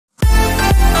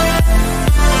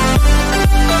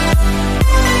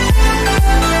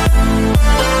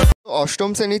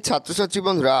অষ্টম শ্রেণীর ছাত্রছাত্রী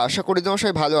বন্ধুরা, আশা করি তোমরা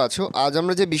সবাই ভালো আছো। আজ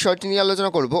আমরা যে বিষয়টি নিয়ে আলোচনা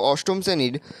করব অষ্টম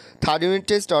শ্রেণীর থার্ড ইউনিট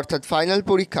টেস্ট অর্থাৎ ফাইনাল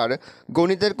পরীক্ষার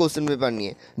গণিতের কোশ্চেন পেপার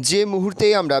নিয়ে। যে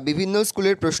মুহূর্তেই আমরা বিভিন্ন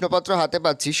স্কুলের প্রশ্নপত্র হাতে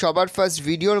পাচ্ছি, সবার ফার্স্ট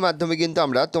ভিডিওর মাধ্যমে কিন্তু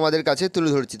আমরা তোমাদের কাছে তুলে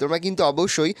ধরছি। তোমরা কিন্তু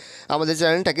অবশ্যই আমাদের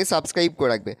চ্যানেলটাকে সাবস্ক্রাইব করে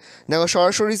রাখবে। দেখো,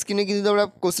 সরাসরি স্ক্রিনে কিন্তু তোমরা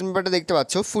কোশ্চেন পেপারটা দেখতে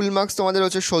পাচ্ছ। ফুল মার্কস তোমাদের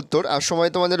হচ্ছে 70 আর সময়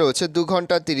তোমাদের রয়েছে 2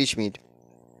 ঘন্টা 30 মিনিট।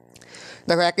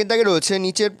 দেখো, একের দাগে রয়েছে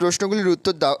নিচের প্রশ্নগুলির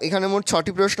উত্তর দাও। এখানে মোট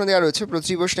 6টি প্রশ্ন দেওয়া রয়েছে।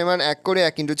 প্রতিটি প্রশ্নের মান 1 করে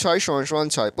 1 × 6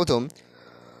 = 6। প্রথম,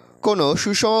 কোনো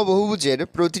সুষম বহুভুজের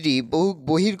প্রতিটি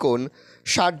বহির্কোণ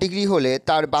 60 ডিগ্রি হলে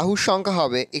তার বাহুর সংখ্যা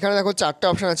হবে। এখানে দেখো 4টে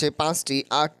অপশান আছে, 5টি,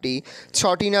 8টি,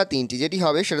 6টি না 3টি। যেটি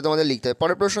হবে সেটা তোমাদের লিখতে হবে।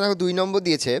 পরের প্রশ্ন দেখো, 2 নম্বর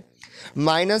দিয়েছে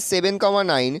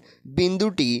 -7,9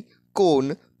 বিন্দুটি কোন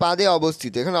পাদে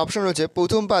অবস্থিত। এখানে অপশান রয়েছে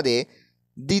প্রথম পাদে,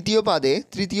 দ্বিতীয় পাদে,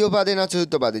 তৃতীয় পাদে না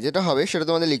চতুর্থ পাদে। যেটা হবে সেটা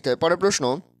তোমাদের লিখতে হবে। পরের প্রশ্ন,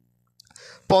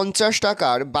 50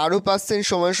 টাকার 12%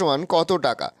 সমান কত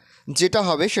টাকা। যেটা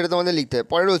হবে সেটা তোমাদের লিখতে হবে।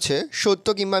 পরে রয়েছে সত্য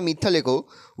কিংবা মিথ্যা লেখো।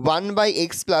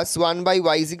 1/x + 1/y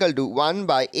 =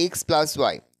 1/x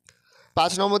 + y।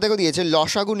 5 নম্বর থেকে দিয়েছে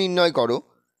লসাগু নির্ণয় করো।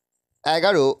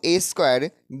 11a²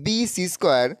 bc²,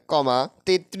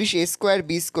 33a²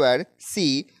 b² c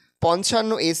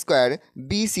 55a²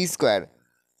 bc²।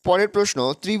 পরের প্রশ্ন,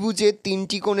 ত্রিভুজের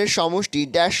 3টি কোণের সমষ্টি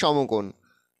ড্যাশ সমকোণ।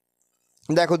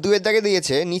 দেখো, 2-এর দাগে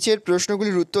দিয়েছে নিচের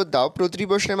প্রশ্নগুলির উত্তর দাও। প্রতিটি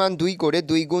প্রশ্নের মান 2 করে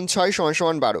 2 × 6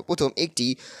 = 12। প্রথম, একটি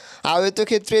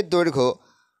আয়তক্ষেত্রের দৈর্ঘ্য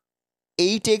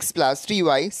 8x +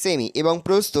 3y সেমি এবং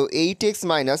প্রস্থ 8x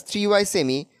 - 3y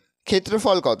সেমি,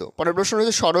 ক্ষেত্রফল কত। পরের প্রশ্ন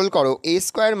রয়েছে সরল করো। a²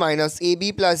 - ab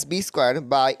 + b²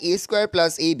 বা a²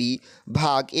 + ab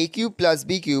ভাগ a³ +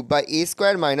 b³ বা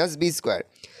a² - b²।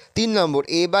 3 নম্বর,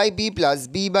 a/b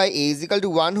 + b/a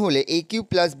 = 1 হলে a³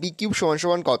 + b³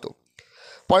 = কত।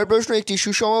 পরের প্রশ্ন, একটি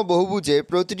সুষম বহুভুজের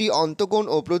প্রতিটি অন্তকোণ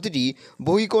ও প্রতিটি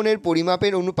বহিকোণের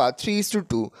পরিমাপের অনুপাত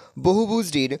 3:2।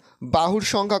 বহুভুজটির বাহুর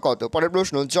সংখ্যা কত। পরের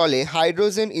প্রশ্ন, জলে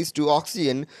হাইড্রোজেন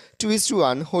অক্সিজেন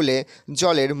 2:1 হলে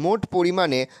জলের মোট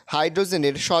পরিমাণে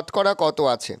হাইড্রোজেনের শতকরা কত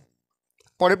আছে।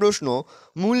 পরের প্রশ্ন,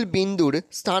 মূল বিন্দুর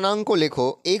স্থানাঙ্ক লেখো।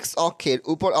 এক্স অক্ষের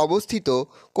উপর অবস্থিত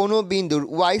কোনো বিন্দুর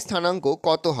ওয়াই স্থানাঙ্ক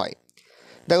কত হয়।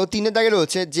 দেখো, 3-এর দাগে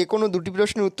রয়েছে যে কোনো 2টি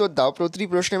প্রশ্নের উত্তর দাও। প্রতিটি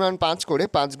প্রশ্নের মান 5 করে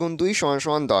 5 × 2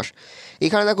 = 10।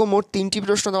 এখানে দেখো মোট 3টি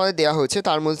প্রশ্ন তোমাদের দেওয়া হয়েছে।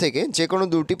 তার মধ্যে থেকে যে কোনো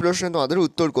 2টি প্রশ্নে তোমাদের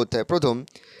উত্তর করতে হবে। প্রথম,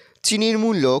 চিনির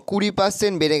মূল্য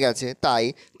 20% বেড়ে গেছে, তাই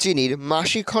চিনির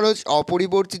মাসিক খরচ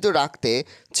অপরিবর্তিত রাখতে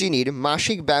চিনির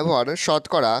মাসিক ব্যবহার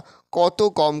শতকরা কত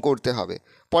কম করতে হবে।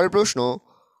 পরের প্রশ্ন,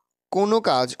 কোনো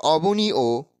কাজ অবনী ও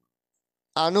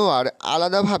আনোয়ার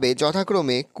আলাদাভাবে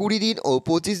যথাক্রমে 20 দিন ও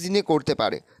 25 দিনে করতে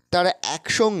পারে। তারা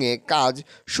একসঙ্গে কাজ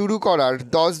শুরু করার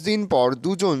 10 দিন পর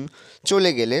দুজন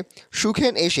চলে গেলে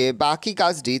সুখেন এসে বাকি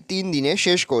কাজটি 3 দিনে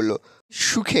শেষ করলো।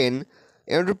 সুখেন,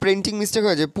 একটু প্রিন্টিং মিস্টেক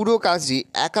হয়েছে, পুরো কাজটি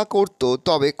একা করতো,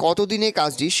 তবে কত দিনে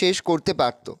কাজটি শেষ করতে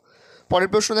পারত। পরের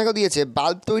প্রশ্ন দেখা দিয়েছে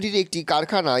বাল্ব তৈরির একটি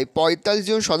কারখানায় 45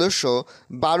 জন সদস্য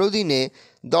 12 দিনে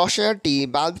 10,000টি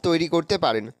বাল্ব তৈরি করতে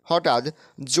পারেন। হঠাৎ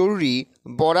জরুরি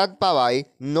বরাত পাওয়ায়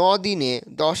 9 দিনে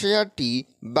 10,000টি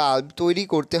বাল্ব তৈরি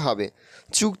করতে হবে।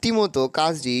 চুক্তিমতো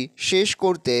কাজটি শেষ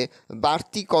করতে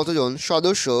বাড়তি কতজন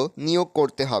সদস্য নিয়োগ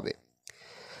করতে হবে।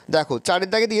 দেখো, 4-এর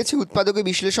দাগে দিয়েছে উৎপাদকে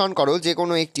বিশ্লেষণ করো যে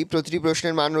কোনো একটি। প্রতিটি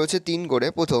প্রশ্নের মান রয়েছে 3 করে।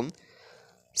 প্রথম,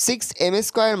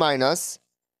 6m²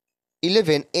 -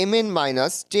 11mn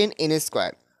 -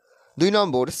 10n²। 2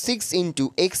 নম্বর, 6 ×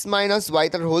 x - y²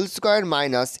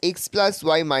 - x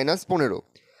 + y - 15।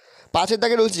 5-এর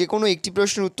দাগে রয়েছে যে কোনো একটি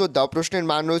প্রশ্নের উত্তর দাও। প্রশ্নের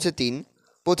মান রয়েছে 3।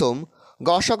 প্রথম,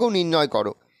 গসাগু নির্ণয়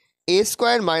করো। a² -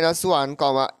 1, a³ - 1,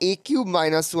 a²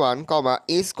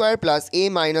 +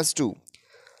 a - 2।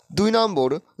 2 নম্বর,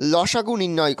 লসাগু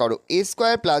নির্ণয় করো। a²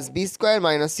 + b² -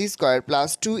 c²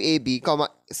 + 2ab,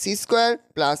 c² +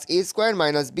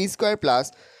 a² - b²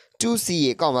 +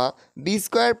 2ca, b²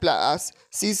 +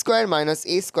 c²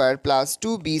 - a² +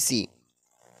 2bc।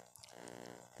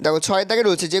 দেখো, 6-এর দাগে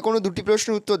রয়েছে যে কোনো 2টি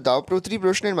প্রশ্নের উত্তর দাও। প্রতিটি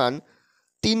প্রশ্নের মান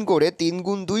 3 করে 3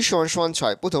 × 2 =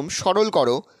 6। প্রথম, সরল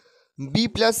করো। b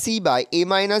 + c / a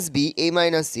 - b a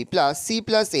 - c + c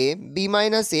 + a b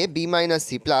 - a b - c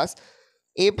 +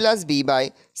 a + b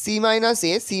 / c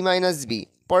 - a c - b।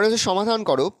 পরে সমাধান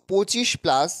করো। 25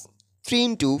 + 3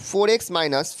 × 4x -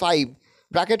 5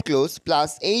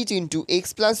 + 8 × x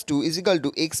 + 2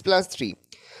 = x + 3।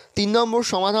 3 নম্বর,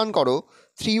 সমাধান করো।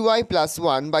 3y +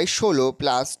 1/16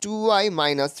 + 2y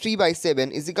 - 3/7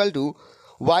 =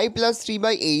 y +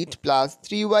 3/8 +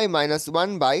 3y -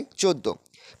 1/14।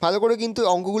 ভালো করে কিন্তু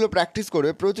অঙ্কগুলো প্র্যাকটিস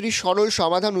করবে। প্রতিটি সরল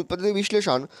সমাধান, উৎপাদক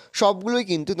বিশ্লেষণ সবগুলোই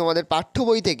কিন্তু তোমাদের পাঠ্য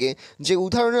বই থেকে যে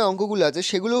উদাহরণের অঙ্কগুলো আছে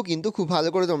সেগুলোও কিন্তু খুব ভালো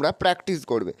করে তোমরা প্র্যাকটিস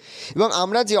করবে। এবং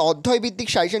আমরা যে অধ্যায়ভিত্তিক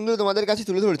সাজেশনগুলো তোমাদের কাছে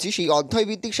তুলে ধরছি সেই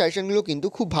অধ্যায়ভিত্তিক সাজেশনগুলো কিন্তু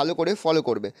খুব ভালো করে ফলো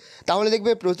করবে, তাহলে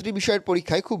দেখবে প্রতিটি বিষয়ের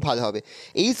পরীক্ষায় খুব ভালো হবে।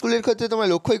 এই স্কুলের ক্ষেত্রে তোমরা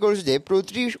লক্ষ্যই করেছো যে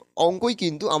প্রতিটি অঙ্কই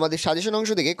কিন্তু আমাদের সাজেশন অংশ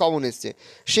থেকে কমন এসছে,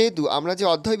 সেহেতু আমরা যে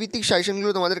অধ্যায়ভিত্তিক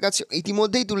সাজেশনগুলো তোমাদের কাছে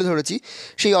ইতিমধ্যেই তুলে ধরেছি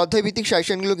সেই অধ্যায়ভিত্তিক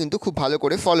সাজেশনগুলো কিন্তু খুব ভালো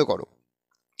করে ফলো করো।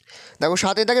 দেখো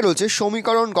 7 দাগে রয়েছে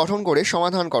সমীকরণ গঠন করে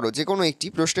সমাধান করো। যে কোনো একটি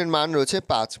প্রশ্নের মান রয়েছে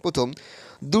 5। প্রথম,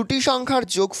 দুটি সংখ্যার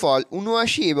যোগফল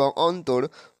 79 এবং অন্তর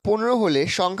 15 হলে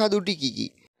সংখ্যা দুটি কী কী?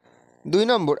 2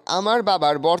 নম্বর, আমার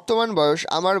বাবার বর্তমান বয়স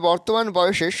আমার বর্তমান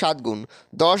বয়সের 7 গুণ।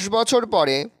 10 বছর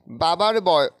পরে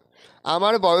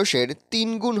আমার বয়সের 3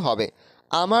 গুণ হবে।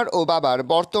 আমার ও বাবার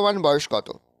বর্তমান বয়স কত?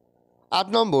 8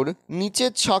 নম্বর,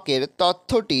 নিচের ছকের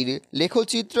তথ্যটির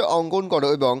লেখচিত্র অঙ্কন করো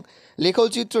এবং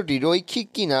লেখচিত্রটি রৈখিক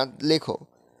কিনা লেখো।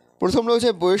 প্রথম রয়েছে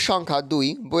বইয়ের সংখ্যা 2,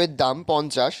 বইয়ের দাম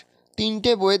 50,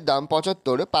 3টে বইয়ের দাম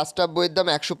 75, 5টা বইয়ের দাম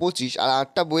 125 আর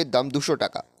 8টা বইয়ের দাম 200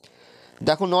 টাকা।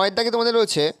 দেখো 9 দাগে তোমাদের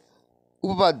রয়েছে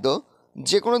উপপাদ্য,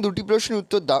 যে কোনো দুটি প্রশ্নের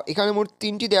উত্তর দাও। এখানে মোট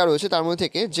 3টি দেওয়া রয়েছে, তার মধ্যে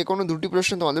থেকে যে কোনো দুটি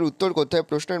প্রশ্ন তোমাদের উত্তর করতে হবে।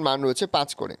 প্রশ্নের মান রয়েছে 5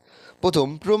 করে। প্রথম,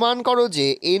 প্রমাণ করো যে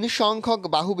n সংখ্যক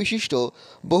বাহু বিশিষ্ট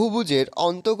বহুভুজের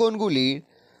অন্তঃকোণগুলির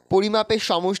পরিমাপের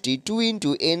সমষ্টি 2 ×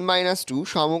 n-2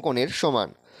 সমকোণের সমান।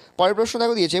 পরের প্রশ্ন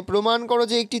দেখো দিয়েছে, প্রমাণ করো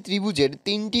যে একটি ত্রিভুজের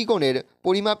 3টি কোণের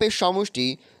পরিমাপের সমষ্টি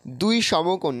 2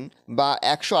 সমকোণ বা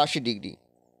 180 ডিগ্রি।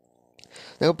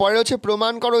 দেখো পরে হচ্ছে,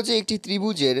 প্রমাণ করো যে একটি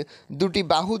ত্রিভুজের দুটি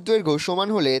বাহুর দৈর্ঘ্য সমান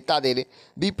হলে তাদের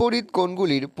বিপরীত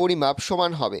কোণগুলির পরিমাপ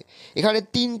সমান হবে। এখানে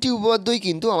 3টি উপপাদ্যই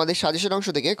কিন্তু আমাদের সাজেশন অংশ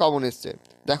থেকে কমন এসছে।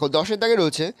 দেখো 10 দাগে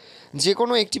রয়েছে, যে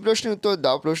কোনো একটি প্রশ্নের উত্তর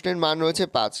দাও। প্রশ্নের মান রয়েছে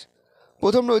 5।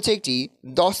 প্রথম রয়েছে, একটি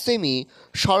 10 সেমি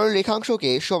সরল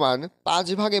রেখাংশকে সমান 5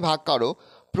 ভাগে ভাগ করো,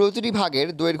 প্রতিটি ভাগের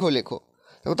দৈর্ঘ্য লেখো।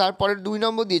 এবং তারপরের 2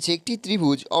 নম্বর দিয়েছে, একটি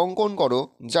ত্রিভুজ অঙ্কন করো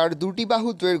যার দুটি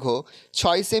বাহুর দৈর্ঘ্য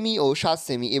 6 সেমি ও 7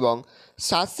 সেমি এবং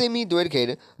 7 সেমি দৈর্ঘ্যের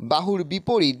বাহুর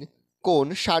বিপরীত কোণ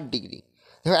 60 ডিগ্রি।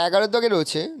 দেখো 11 দাগে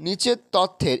রয়েছে, নিচের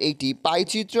তথ্যের একটি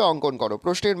পাইচিত্র অঙ্কন করো।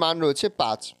 প্রশ্নের মান রয়েছে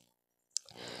 5।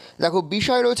 দেখো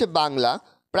বিষয় রয়েছে বাংলা,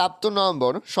 প্রাপ্ত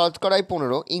নম্বর শতকরায়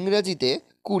 15, ইংরেজিতে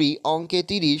 20, অঙ্কে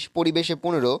 30, পরিবেশে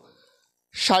 15,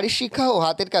 শারীরশিক্ষা ও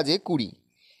হাতের কাজে 20।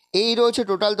 এই রয়েছে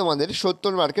টোটাল তোমাদের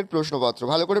 70 মার্কের প্রশ্নপত্র।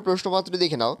 ভালো করে প্রশ্নপত্র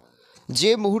দেখে নাও।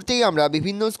 যে মুহূর্তেই আমরা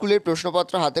বিভিন্ন স্কুলের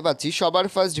প্রশ্নপত্র হাতে পাচ্ছি সবার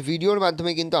ফার্স্ট ভিডিওর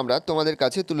মাধ্যমে কিন্তু আমরা তোমাদের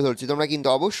কাছে তুলে ধরছি। তোমরা কিন্তু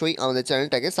অবশ্যই আমাদের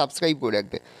চ্যানেলটাকে সাবস্ক্রাইব করে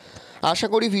রাখবে। আশা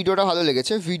করি ভিডিওটা ভালো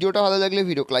লেগেছে। ভিডিওটা ভালো লাগলে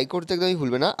ভিডিওকে লাইক করতে একদমই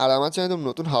ভুলবে না। আর আমার চ্যানেল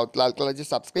নতুন লাল কালার যে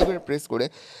সাবস্ক্রাইবার প্রেস করে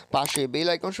পাশে বেল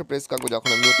আইকন প্রেস করবো, যখন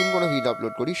আমি নতুন কোনো ভিডিও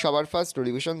আপলোড করি সবার ফার্স্ট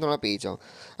নোটিফিকেশন তোমরা পেয়ে যাও।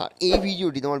 আর এই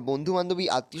ভিডিওটি তোমার বন্ধু বান্ধবী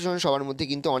আত্মীয়স্বজন সবার মধ্যে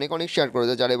কিন্তু অনেক শেয়ার করে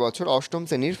দাও যারা বছর 8ম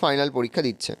শ্রেণীর ফাইনাল পরীক্ষা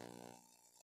দিচ্ছে।